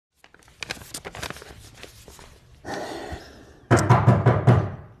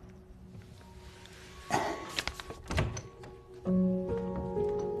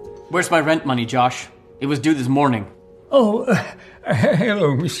Where's my rent money, Josh? It was due this morning. Oh,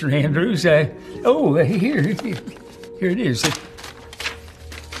 hello, Mr. Andrews. Here it is.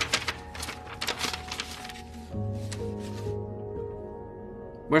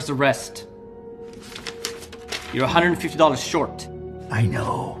 Where's the rest? You're $150 short. I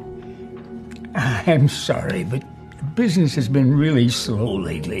know. I'm sorry, but business has been really slow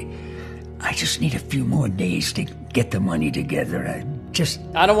lately. I just need a few more days to get the money together.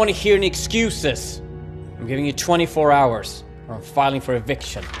 I don't want to hear any excuses. I'm giving you 24 hours, or I'm filing for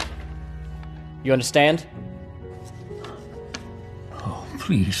eviction. You understand? Oh,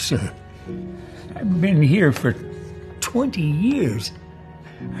 please, sir. I've been here for 20 years.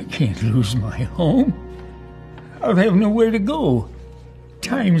 I can't lose my home. I'll have nowhere to go.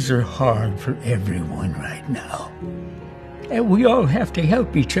 Times are hard for everyone right now. And we all have to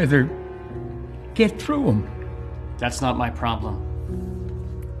help each other get through them. That's not my problem.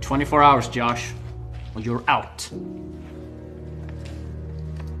 24 hours, Josh, or you're out.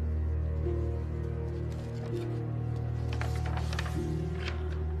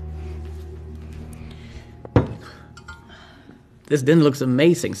 This dinner looks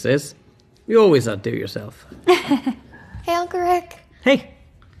amazing, sis. You always outdo yourself. Hey, Uncle Rick. Hey.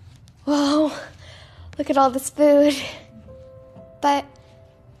 Whoa, look at all this food. But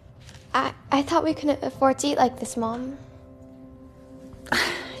I thought we couldn't afford to eat like this, Mom.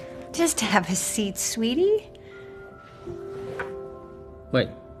 Just have a seat, sweetie. Wait,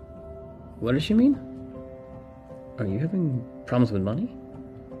 what does she mean? Are you having problems with money?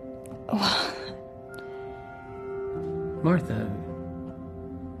 Martha,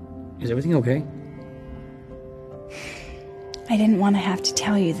 is everything okay? I didn't want to have to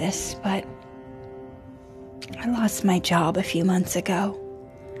tell you this, but I lost my job a few months ago.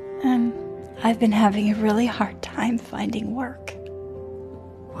 And I've been having a really hard time finding work.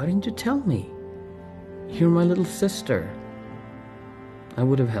 Why didn't you tell me? You're my little sister. I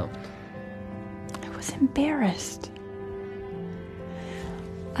would have helped. I was embarrassed.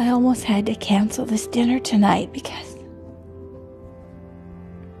 I almost had to cancel this dinner tonight because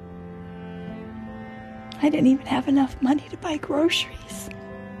I didn't even have enough money to buy groceries.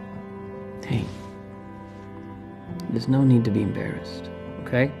 Hey, there's no need to be embarrassed,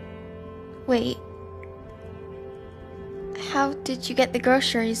 okay? Wait. How did you get the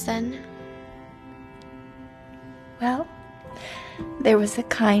groceries then? Well, there was a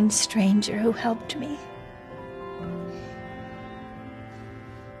kind stranger who helped me.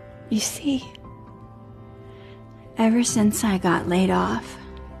 You see, ever since I got laid off,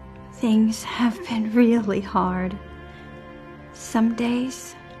 things have been really hard. Some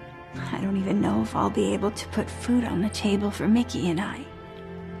days, I don't even know if I'll be able to put food on the table for Mickey and I.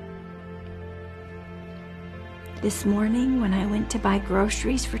 This morning, when I went to buy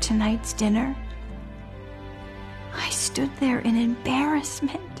groceries for tonight's dinner, I stood there in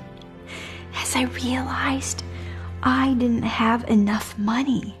embarrassment as I realized I didn't have enough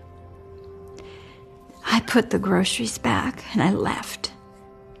money. I put the groceries back and I left.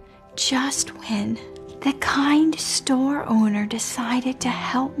 Just when the kind store owner decided to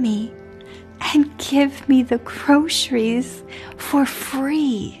help me and give me the groceries for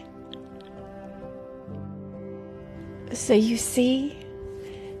free. So you see,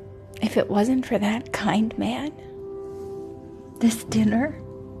 if it wasn't for that kind man, this dinner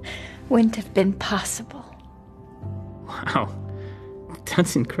wouldn't have been possible. Wow,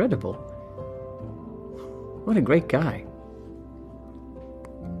 that's incredible. What a great guy.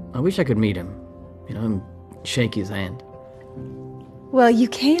 I wish I could meet him, and shake his hand. Well, you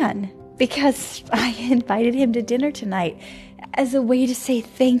can, because I invited him to dinner tonight as a way to say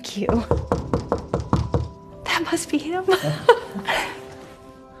thank you. That must be him.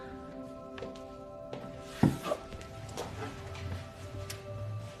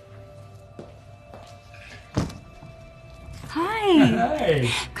 Hi.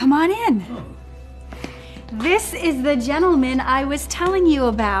 Come on in. This is the gentleman I was telling you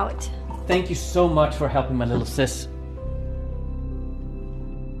about. Thank you so much for helping my little sis.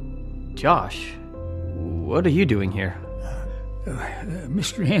 Josh, what are you doing here?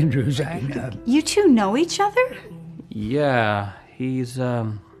 Mr. Andrews, You two know each other? Yeah, he's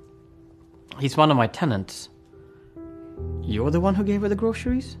one of my tenants. You're the one who gave her the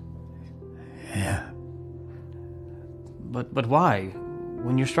groceries? Yeah. But why?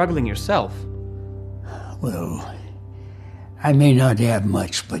 When you're struggling yourself? Well, I may not have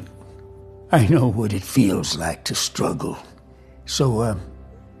much, but I know what it feels like to struggle. So,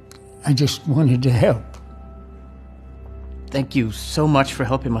 I just wanted to help. Thank you so much for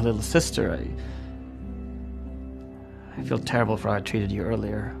helping my little sister. I feel terrible for how I treated you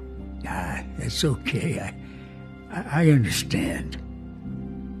earlier. That's okay. I understand.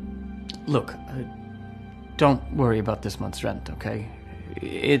 Look, don't worry about this month's rent, okay?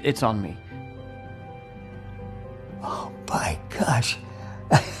 It's on me. Oh, by gosh.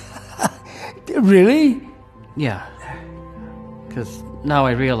 Really? Yeah. Because now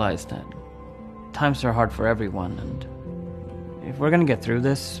I realize that times are hard for everyone, and if we're gonna get through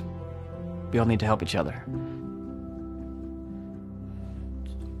this, we all need to help each other.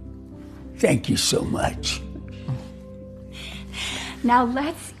 Thank you so much. Now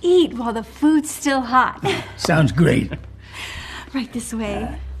let's eat while the food's still hot. Sounds great. Right this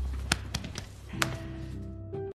way.